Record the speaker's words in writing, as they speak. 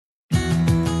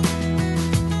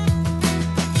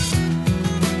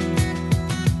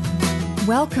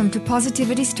Welcome to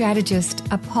Positivity Strategist,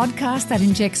 a podcast that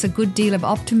injects a good deal of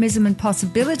optimism and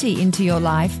possibility into your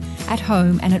life at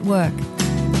home and at work.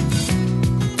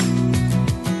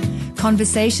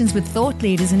 Conversations with thought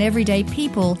leaders and everyday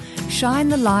people shine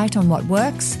the light on what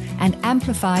works and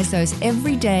amplifies those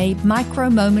everyday micro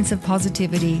moments of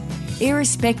positivity,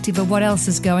 irrespective of what else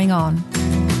is going on.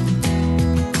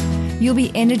 You'll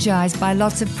be energized by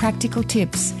lots of practical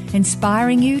tips,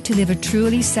 inspiring you to live a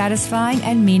truly satisfying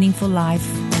and meaningful life.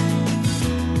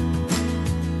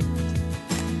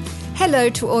 Hello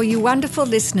to all you wonderful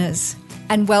listeners,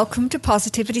 and welcome to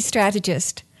Positivity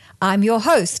Strategist. I'm your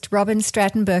host, Robyn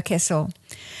Stratton-Berkessel,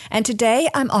 and today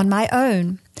I'm on my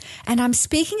own, and I'm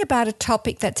speaking about a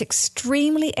topic that's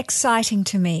extremely exciting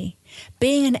to me,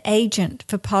 being an agent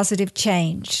for positive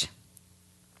change.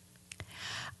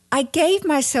 I gave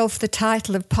myself the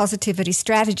title of Positivity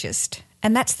Strategist,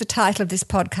 and that's the title of this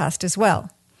podcast as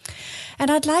well. And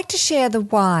I'd like to share the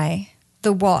why,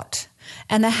 the what,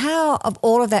 and the how of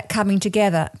all of that coming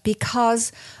together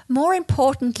because, more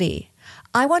importantly,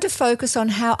 I want to focus on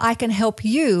how I can help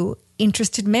you,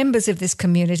 interested members of this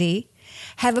community,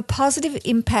 have a positive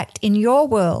impact in your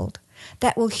world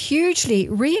that will hugely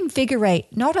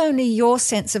reinvigorate not only your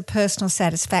sense of personal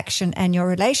satisfaction and your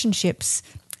relationships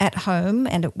at home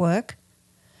and at work,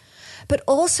 but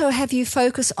also have you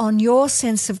focus on your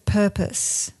sense of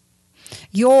purpose,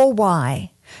 your why,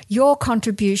 your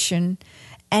contribution,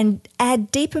 and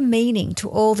add deeper meaning to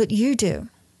all that you do.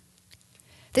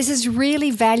 This is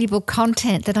really valuable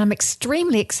content that I'm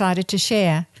extremely excited to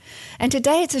share. And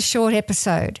today it's a short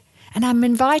episode, and I'm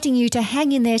inviting you to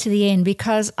hang in there to the end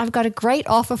because I've got a great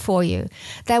offer for you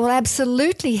that will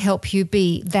absolutely help you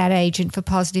be that agent for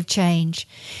positive change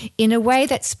in a way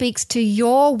that speaks to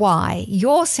your why,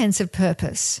 your sense of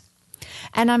purpose.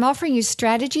 And I'm offering you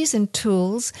strategies and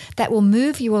tools that will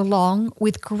move you along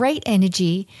with great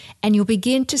energy, and you'll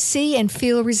begin to see and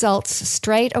feel results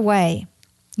straight away.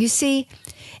 You see,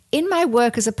 in my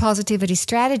work as a positivity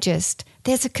strategist,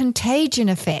 there's a contagion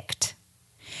effect.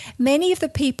 Many of the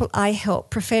people I help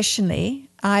professionally,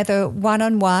 either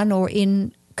one-on-one or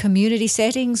in community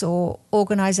settings or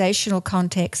organizational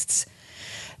contexts,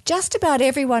 just about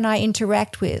everyone I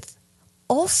interact with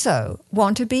also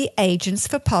want to be agents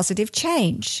for positive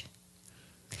change.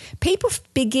 People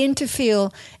begin to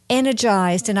feel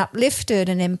energized and uplifted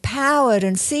and empowered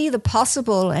and see the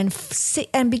possible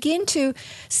and begin to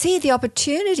see the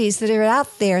opportunities that are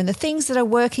out there and the things that are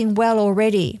working well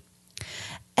already.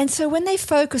 And so when they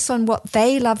focus on what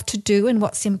they love to do and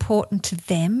what's important to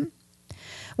them,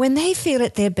 when they feel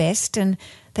at their best and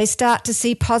they start to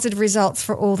see positive results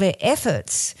for all their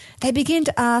efforts, they begin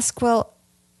to ask, well,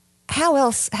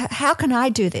 how can I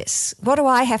do this? What do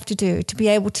I have to do to be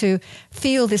able to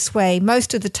feel this way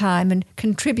most of the time and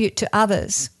contribute to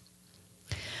others?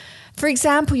 For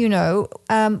example,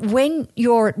 when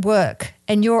you're at work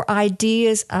and your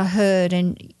ideas are heard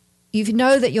and you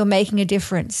know that you're making a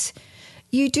difference,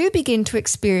 you do begin to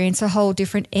experience a whole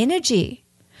different energy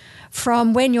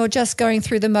from when you're just going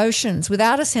through the motions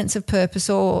without a sense of purpose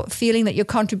or feeling that your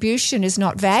contribution is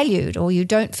not valued or you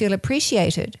don't feel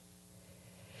appreciated.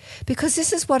 Because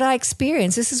this is what I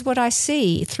experience, this is what I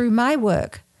see through my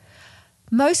work.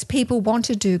 Most people want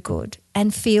to do good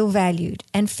and feel valued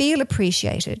and feel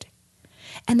appreciated.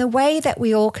 And the way that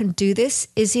we all can do this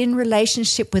is in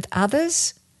relationship with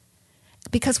others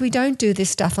because we don't do this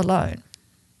stuff alone.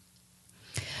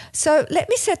 So let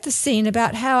me set the scene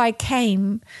about how I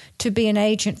came to be an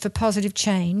agent for positive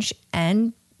change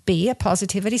and be a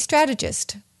positivity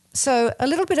strategist. So a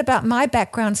little bit about my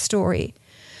background story,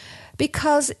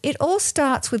 because it all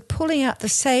starts with pulling out the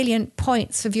salient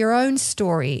points of your own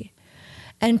story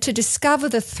and to discover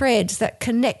the threads that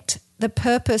connect the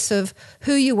purpose of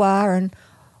who you are and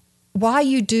why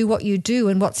you do what you do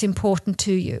and what's important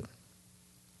to you.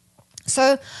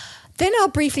 So then I'll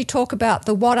briefly talk about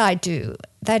the what I do,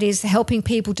 that is helping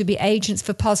people to be agents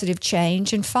for positive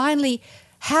change, and finally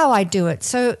how I do it,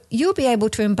 so you'll be able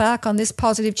to embark on this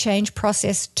positive change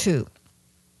process too.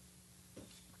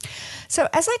 So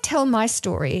as I tell my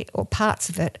story, or parts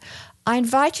of it, I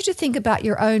invite you to think about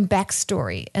your own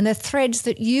backstory and the threads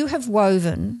that you have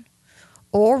woven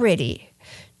already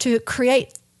to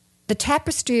create the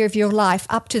tapestry of your life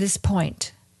up to this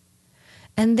point.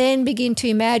 And then begin to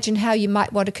imagine how you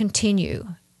might want to continue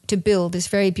to build this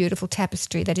very beautiful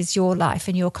tapestry that is your life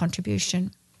and your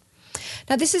contribution.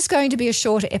 Now, this is going to be a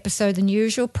shorter episode than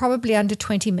usual, probably under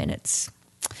 20 minutes,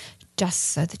 just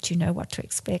so that you know what to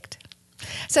expect.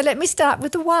 So let me start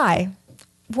with the why.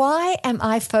 Why am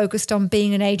I focused on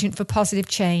being an agent for positive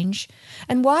change?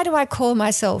 And why do I call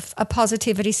myself a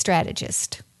positivity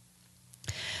strategist?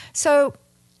 So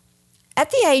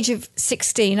at the age of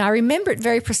 16, I remember it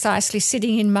very precisely,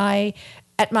 sitting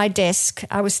at my desk.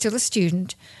 I was still a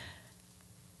student.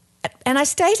 And I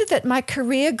stated that my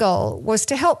career goal was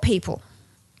to help people.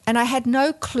 And I had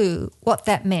no clue what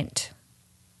that meant.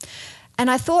 And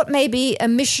I thought maybe a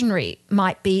missionary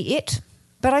might be it.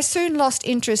 But I soon lost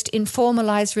interest in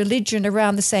formalized religion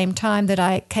around the same time that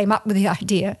I came up with the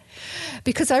idea,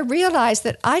 because I realized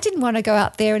that I didn't want to go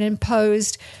out there and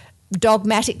impose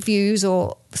dogmatic views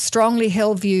or strongly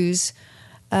held views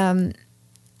on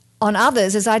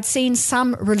others, as I'd seen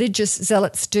some religious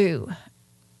zealots do.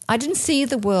 I didn't see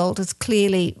the world as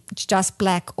clearly just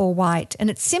black or white,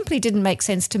 and it simply didn't make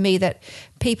sense to me that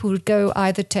people would go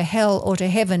either to hell or to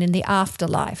heaven in the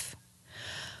afterlife.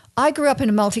 I grew up in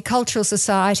a multicultural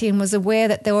society and was aware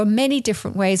that there were many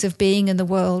different ways of being in the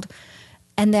world,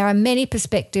 and there are many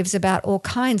perspectives about all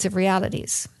kinds of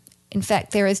realities. In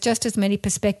fact, there is just as many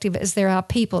perspectives as there are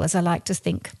people, as I like to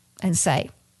think and say.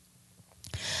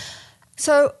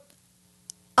 So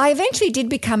I eventually did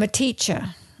become a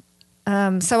teacher.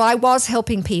 So I was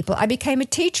helping people. I became a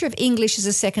teacher of English as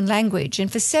a second language,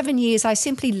 and for 7 years I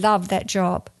simply loved that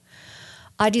job.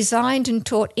 I designed and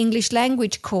taught English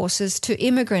language courses to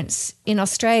immigrants in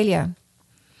Australia.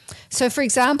 So, for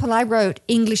example, I wrote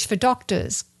English for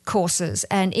doctors courses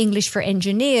and English for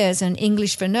engineers and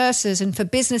English for nurses and for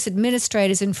business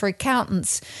administrators and for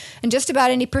accountants and just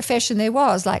about any profession there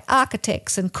was, like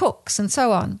architects and cooks and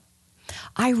so on.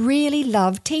 I really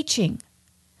loved teaching.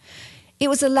 It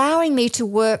was allowing me to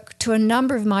work to a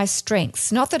number of my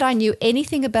strengths. Not that I knew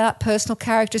anything about personal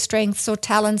character strengths or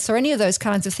talents or any of those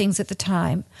kinds of things at the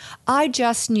time. I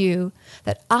just knew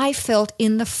that I felt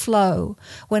in the flow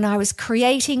when I was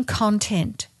creating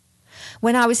content,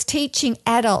 when I was teaching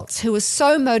adults who were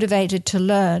so motivated to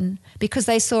learn because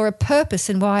they saw a purpose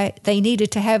in why they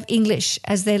needed to have English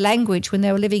as their language when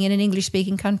they were living in an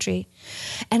English-speaking country.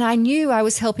 And I knew I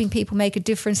was helping people make a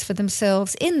difference for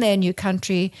themselves in their new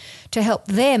country to help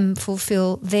them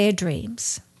fulfill their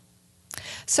dreams.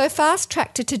 So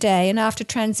fast-track to today, and after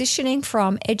transitioning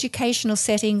from educational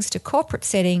settings to corporate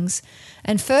settings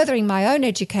and furthering my own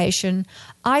education,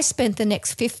 I spent the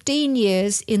next 15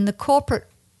 years in the corporate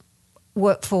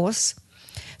workforce,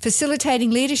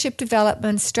 facilitating leadership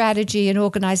development, strategy, and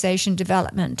organization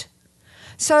development.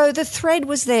 So the thread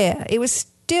was there. It was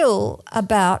still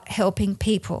about helping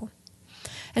people.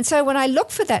 And so when I look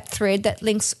for that thread that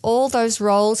links all those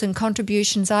roles and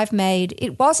contributions I've made,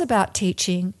 it was about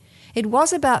teaching. It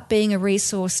was about being a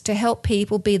resource to help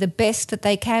people be the best that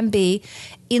they can be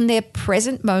in their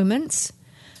present moments,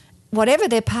 whatever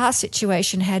their past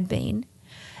situation had been,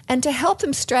 and to help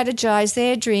them strategize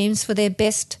their dreams for their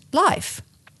best life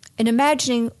and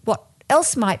imagining what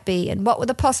else might be and what were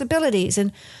the possibilities.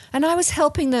 And I was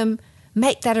helping them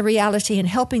make that a reality and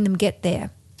helping them get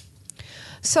there.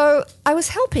 So I was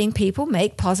helping people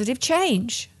make positive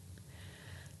change.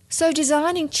 So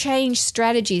designing change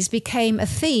strategies became a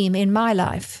theme in my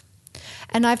life,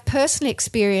 and I've personally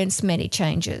experienced many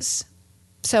changes.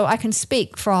 So I can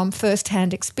speak from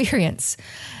first-hand experience.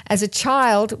 As a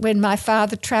child, when my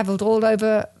father travelled all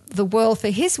over the world for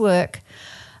his work,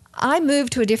 I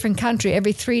moved to a different country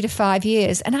every 3 to 5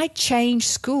 years, and I changed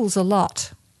schools a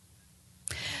lot.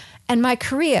 And my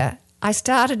career, I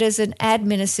started as an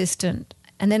admin assistant,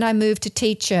 and then I moved to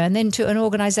teacher, and then to an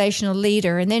organizational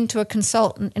leader, and then to a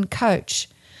consultant and coach.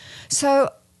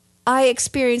 So I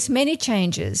experienced many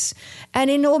changes, and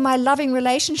in all my loving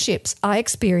relationships, I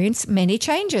experienced many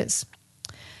changes.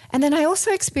 And then I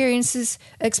also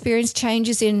experienced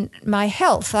changes in my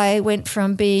health. I went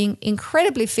from being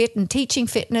incredibly fit and teaching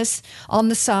fitness on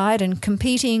the side and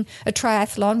competing a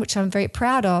triathlon, which I'm very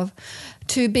proud of,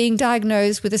 to being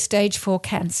diagnosed with a stage 4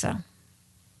 cancer.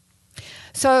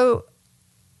 So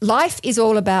life is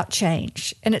all about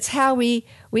change, and it's how we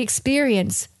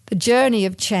experience the journey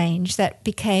of change that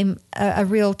became a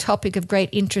real topic of great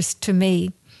interest to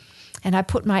me, and I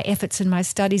put my efforts and my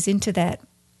studies into that.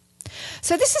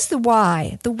 So this is the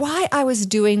why I was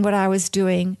doing what I was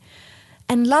doing,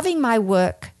 and loving my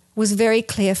work was very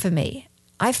clear for me.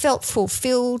 I felt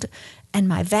fulfilled and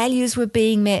my values were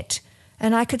being met,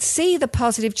 and I could see the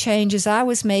positive changes I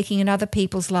was making in other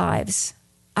people's lives.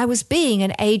 I was being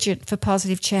an agent for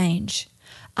positive change.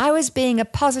 I was being a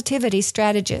positivity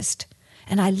strategist,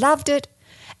 and I loved it,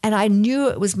 and I knew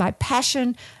it was my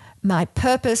passion, my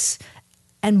purpose,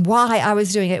 and why I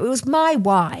was doing it. It was my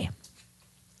why.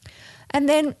 And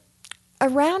then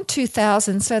around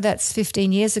 2000, so that's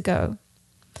 15 years ago,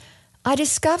 I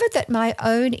discovered that my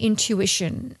own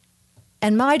intuition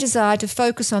and my desire to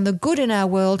focus on the good in our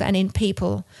world and in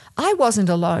people, I wasn't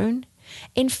alone.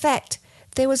 In fact,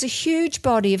 there was a huge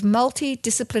body of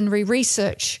multidisciplinary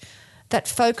research that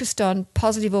focused on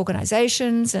positive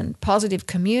organizations and positive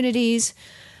communities.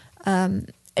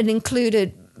 It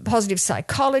included positive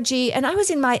psychology, and I was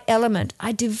in my element.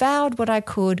 I devoured what I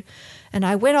could, and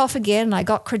I went off again, and I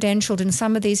got credentialed in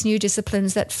some of these new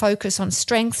disciplines that focus on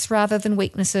strengths rather than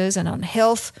weaknesses, and on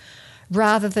health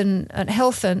rather than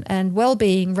health and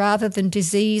well-being rather than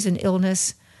disease and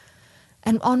illness,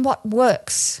 and on what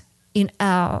works in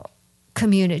our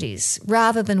communities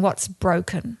rather than what's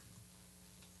broken.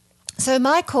 So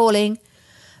my calling,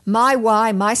 my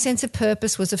why, my sense of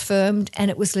purpose was affirmed, and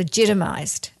it was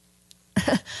legitimized.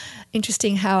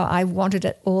 Interesting how I wanted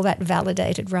it all that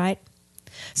validated, right?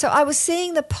 So I was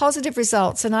seeing the positive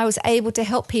results, and I was able to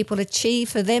help people achieve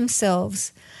for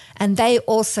themselves, and they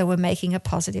also were making a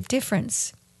positive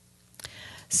difference.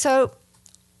 So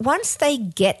once they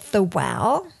get the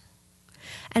wow,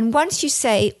 and once you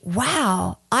say,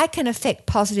 wow, I can affect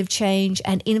positive change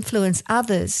and influence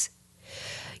others,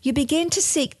 you begin to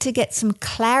seek to get some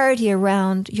clarity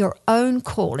around your own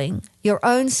calling, your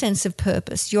own sense of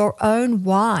purpose, your own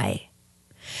why.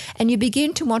 And you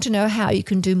begin to want to know how you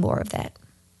can do more of that.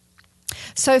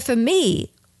 So for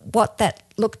me, what that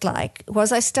looked like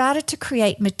was I started to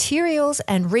create materials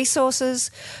and resources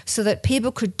so that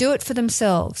people could do it for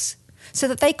themselves, so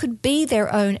that they could be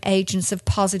their own agents of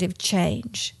positive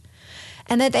change,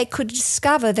 and that they could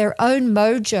discover their own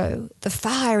mojo, the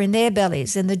fire in their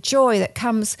bellies, and the joy that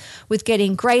comes with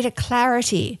getting greater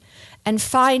clarity and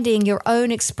finding your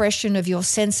own expression of your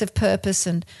sense of purpose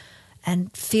and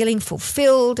feeling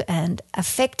fulfilled and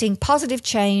affecting positive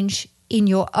change in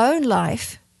your own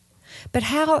life, but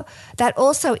how that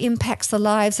also impacts the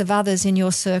lives of others in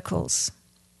your circles.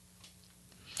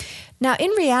 Now,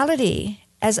 in reality,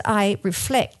 as I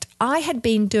reflect, I had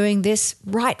been doing this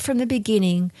right from the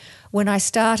beginning when I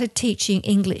started teaching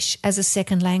English as a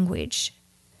second language.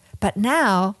 But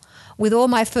now, with all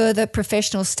my further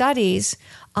professional studies,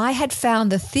 I had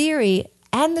found the theory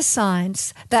and the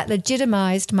science that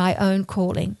legitimized my own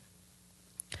calling.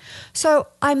 So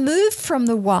I moved from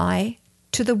the why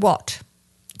to the what.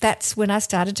 That's when I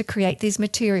started to create these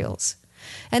materials.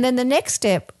 And then the next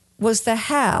step was the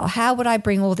how. How would I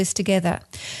bring all this together?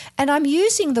 And I'm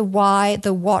using the why,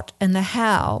 the what, and the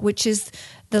how, which is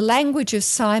the language of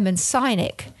Simon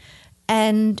Sinek.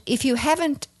 And if you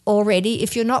haven't already,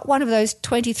 if you're not one of those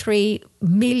 23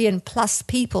 million plus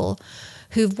people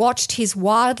who've watched his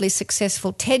wildly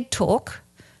successful TED Talk,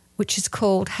 which is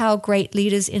called How Great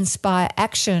Leaders Inspire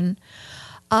Action,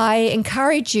 I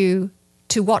encourage you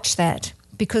to watch that,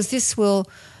 because this will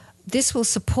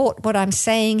support what I'm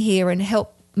saying here and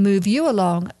help move you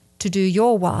along to do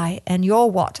your why and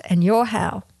your what and your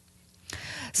how.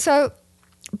 So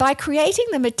by creating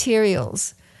the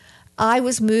materials, I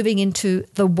was moving into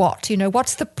the what,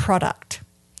 what's the product?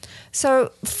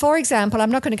 So, for example,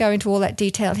 I'm not going to go into all that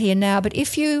detail here now, but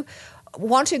if you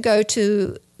want to go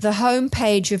to the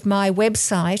homepage of my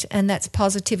website, and that's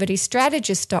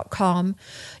positivitystrategist.com,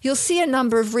 you'll see a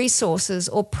number of resources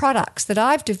or products that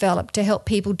I've developed to help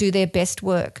people do their best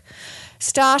work,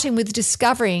 starting with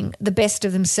discovering the best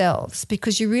of themselves,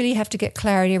 because you really have to get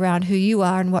clarity around who you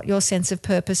are and what your sense of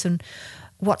purpose and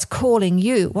what's calling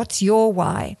you, what's your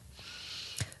why.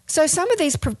 So some of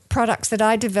these products that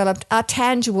I developed are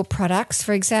tangible products.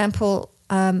 For example,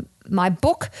 my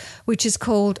book, which is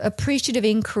called Appreciative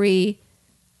Inquiry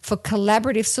for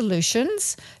Collaborative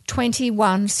Solutions,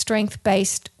 21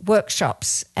 Strength-Based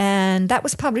Workshops. And that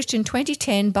was published in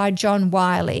 2010 by John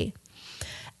Wiley.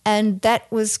 And that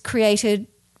was created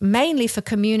mainly for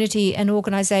community and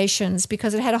organizations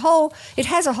because it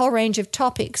has a whole range of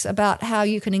topics about how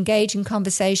you can engage in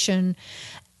conversation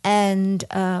and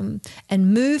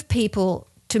move people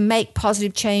to make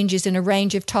positive changes in a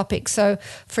range of topics. So,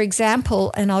 for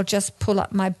example, and I'll just pull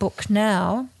up my book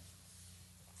now.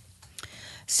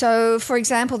 So, for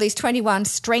example, these 21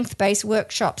 strength-based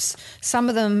workshops, some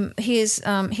of them, here's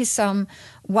some.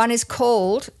 One is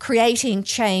called Creating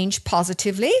Change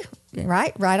Positively,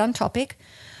 right on topic.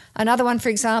 Another one, for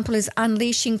example, is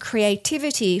Unleashing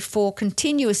Creativity for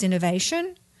Continuous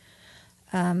Innovation.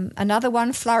 Another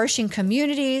one, Flourishing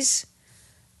Communities.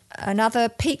 Another,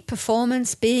 Peak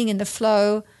Performance, Being in the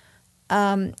Flow.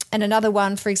 And another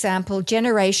one, for example,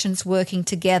 Generations Working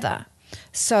Together.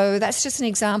 So that's just an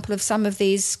example of some of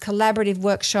these collaborative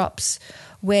workshops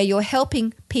where you're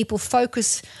helping people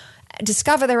focus,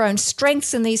 discover their own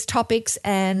strengths in these topics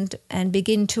and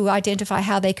begin to identify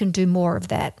how they can do more of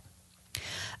that.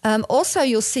 Also,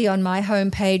 you'll see on my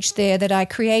homepage there that I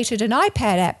created an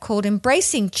iPad app called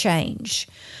Embracing Change,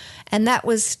 and that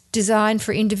was designed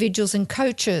for individuals and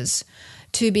coaches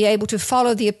to be able to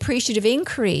follow the appreciative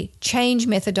inquiry change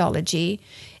methodology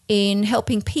in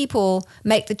helping people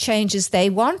make the changes they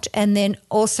want and then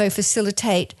also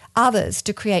facilitate others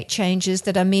to create changes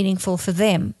that are meaningful for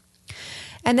them.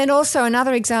 And then also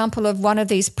another example of one of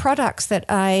these products that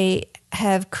I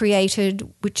have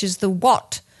created, which is the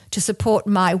what to support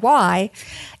my why,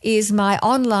 is my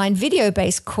online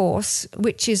video-based course,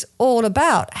 which is all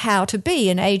about how to be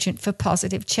an agent for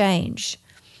positive change.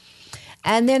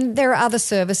 And then there are other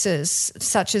services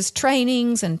such as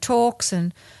trainings and talks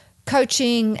and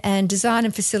coaching and design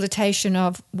and facilitation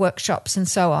of workshops and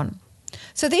so on.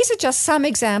 So these are just some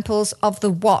examples of the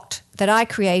what that I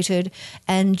created,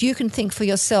 and you can think for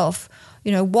yourself,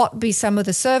 what be some of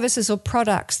the services or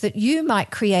products that you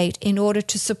might create in order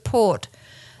to support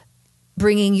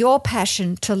bringing your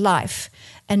passion to life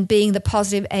and being the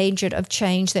positive agent of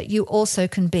change that you also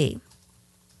can be.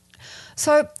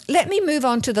 So let me move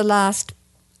on to the last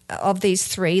of these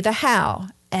three, the how.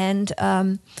 And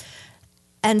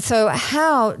so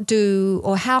how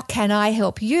can I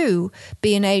help you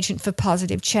be an agent for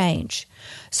positive change?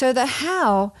 So the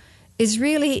how is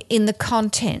really in the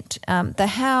content. The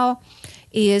how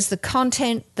is the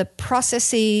content, the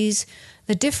processes,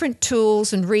 the different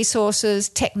tools and resources,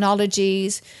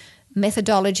 technologies,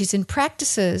 methodologies and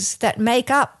practices that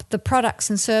make up the products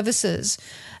and services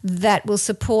that will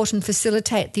support and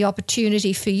facilitate the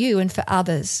opportunity for you and for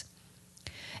others.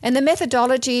 And the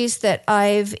methodologies that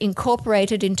I've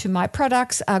incorporated into my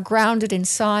products are grounded in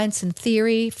science and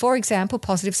theory, for example,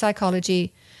 positive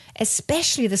psychology,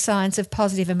 especially the science of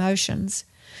positive emotions,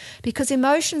 because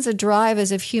emotions are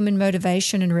drivers of human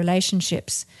motivation and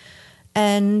relationships.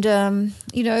 And,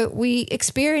 we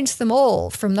experience them all,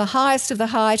 from the highest of the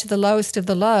high to the lowest of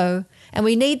the low, and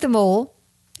we need them all,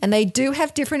 and they do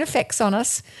have different effects on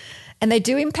us, and they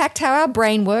do impact how our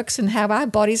brain works and how our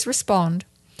bodies respond,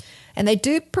 and they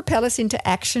do propel us into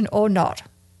action or not.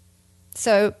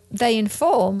 So they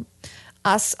inform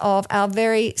us of our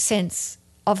very sense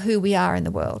of who we are in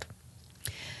the world.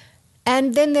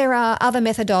 And then there are other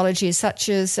methodologies, such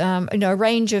as a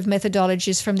range of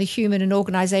methodologies from the human and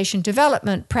organization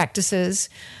development practices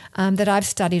that I've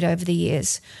studied over the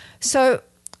years. So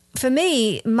for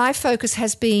me, my focus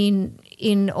has been,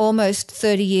 in almost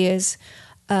 30 years,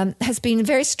 has been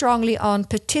very strongly on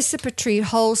participatory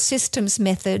whole systems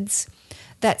methods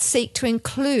that seek to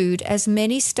include as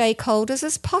many stakeholders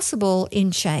as possible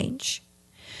in change,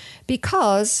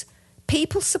 because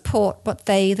people support what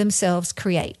they themselves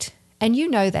create. And you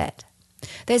know that.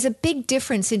 There's a big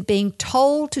difference in being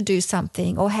told to do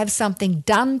something or have something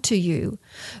done to you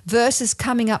versus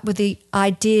coming up with the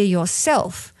idea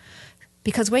yourself.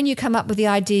 Because when you come up with the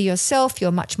idea yourself,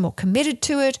 you're much more committed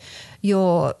to it.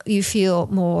 You feel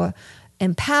more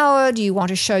empowered. You want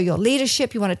to show your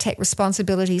leadership. You want to take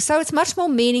responsibility. So it's much more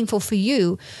meaningful for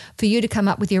you to come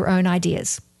up with your own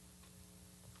ideas.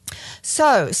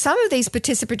 So some of these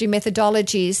participatory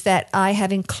methodologies that I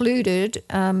have included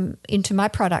into my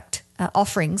product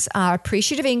offerings are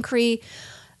appreciative inquiry,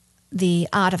 the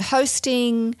art of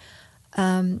hosting,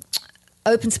 open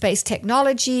space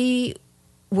technology,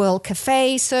 World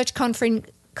Cafe, search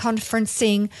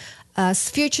conferencing,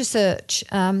 future search.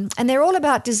 And they're all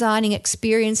about designing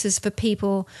experiences for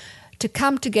people to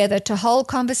come together to hold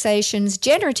conversations,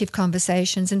 generative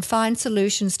conversations, and find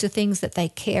solutions to things that they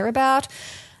care about,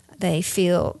 they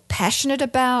feel passionate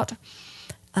about,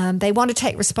 they want to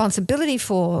take responsibility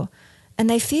for, and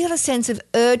they feel a sense of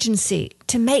urgency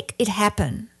to make it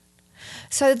happen.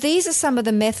 So these are some of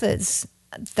the methods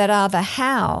that are the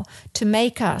how to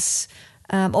make us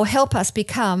or help us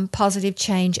become positive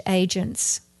change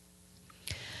agents.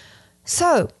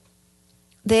 So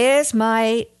there's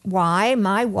my why,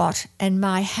 my what, and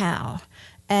my how.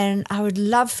 And I would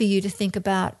love for you to think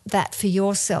about that for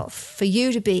yourself, for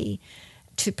you to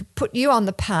put you on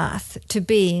the path to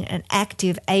being an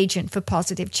active agent for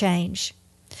positive change.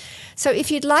 So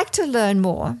if you'd like to learn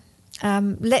more,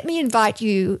 let me invite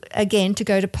you again to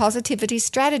go to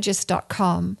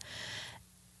positivitystrategist.com,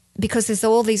 because there's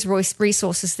all these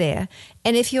resources there.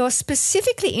 And if you're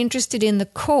specifically interested in the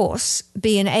course,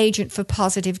 Be an Agent for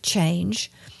Positive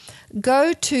Change,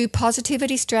 go to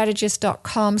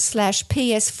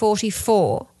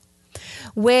positivitystrategist.com/PS44,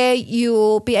 where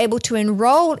you'll be able to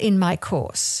enroll in my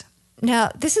course. Now,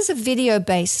 this is a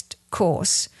video-based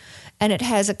course, and it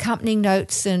has accompanying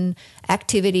notes and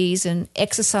activities and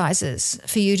exercises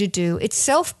for you to do. It's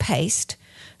self-paced,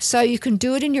 so you can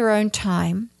do it in your own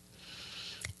time.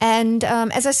 And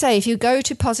as I say, if you go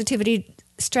to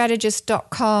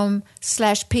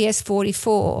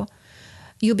positivitystrategist.com/PS44,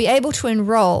 you'll be able to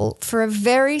enroll for a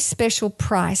very special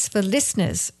price for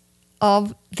listeners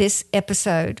of this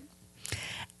episode.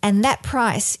 And that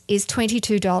price is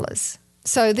 $22.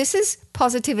 So this is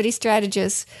Positivity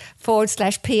Strategist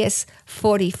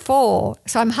 /PS44.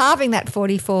 So I'm halving that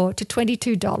 44 to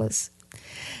 $22.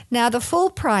 Now, the full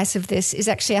price of this is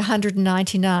actually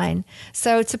 $199.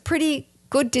 So it's a pretty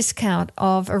good discount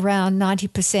of around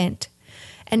 90%.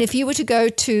 And if you were to go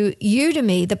to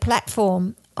Udemy, the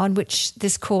platform on which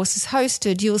this course is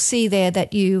hosted, you'll see there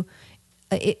that you'd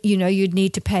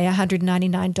need to pay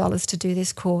 $199 to do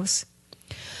this course.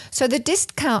 So the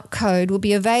discount code will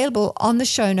be available on the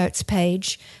show notes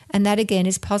page, and that again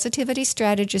is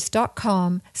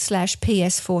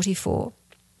positivitystrategist.com/PS44.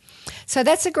 So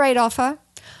that's a great offer.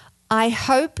 I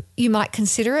hope you might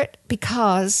consider it,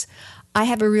 because I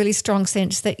have a really strong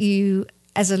sense that you,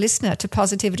 as a listener to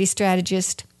Positivity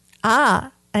Strategist,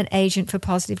 are an agent for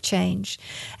positive change,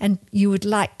 and you would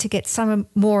like to get some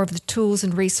more of the tools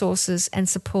and resources and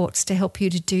supports to help you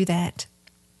to do that.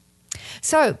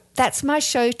 So that's my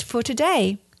show for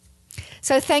today.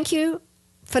 So thank you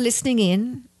for listening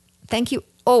in. Thank you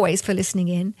always for listening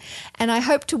in. And I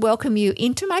hope to welcome you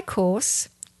into my course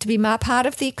to be my part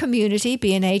of the community,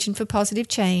 be an agent for positive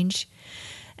change,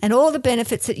 and all the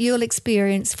benefits that you'll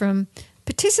experience from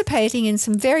participating in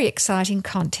some very exciting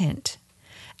content.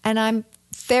 And I'm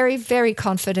very, very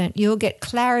confident you'll get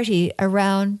clarity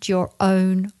around your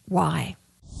own why.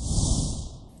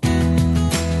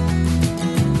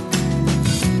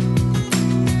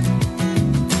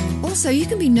 Also, you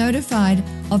can be notified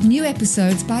of new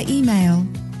episodes by email.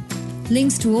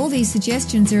 Links to all these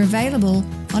suggestions are available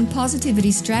on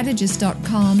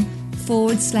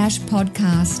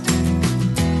positivitystrategist.com/podcast.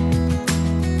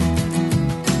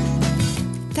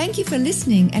 Thank you for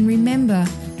listening, and remember,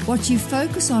 what you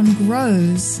focus on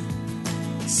grows.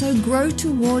 So grow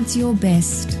towards your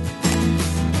best.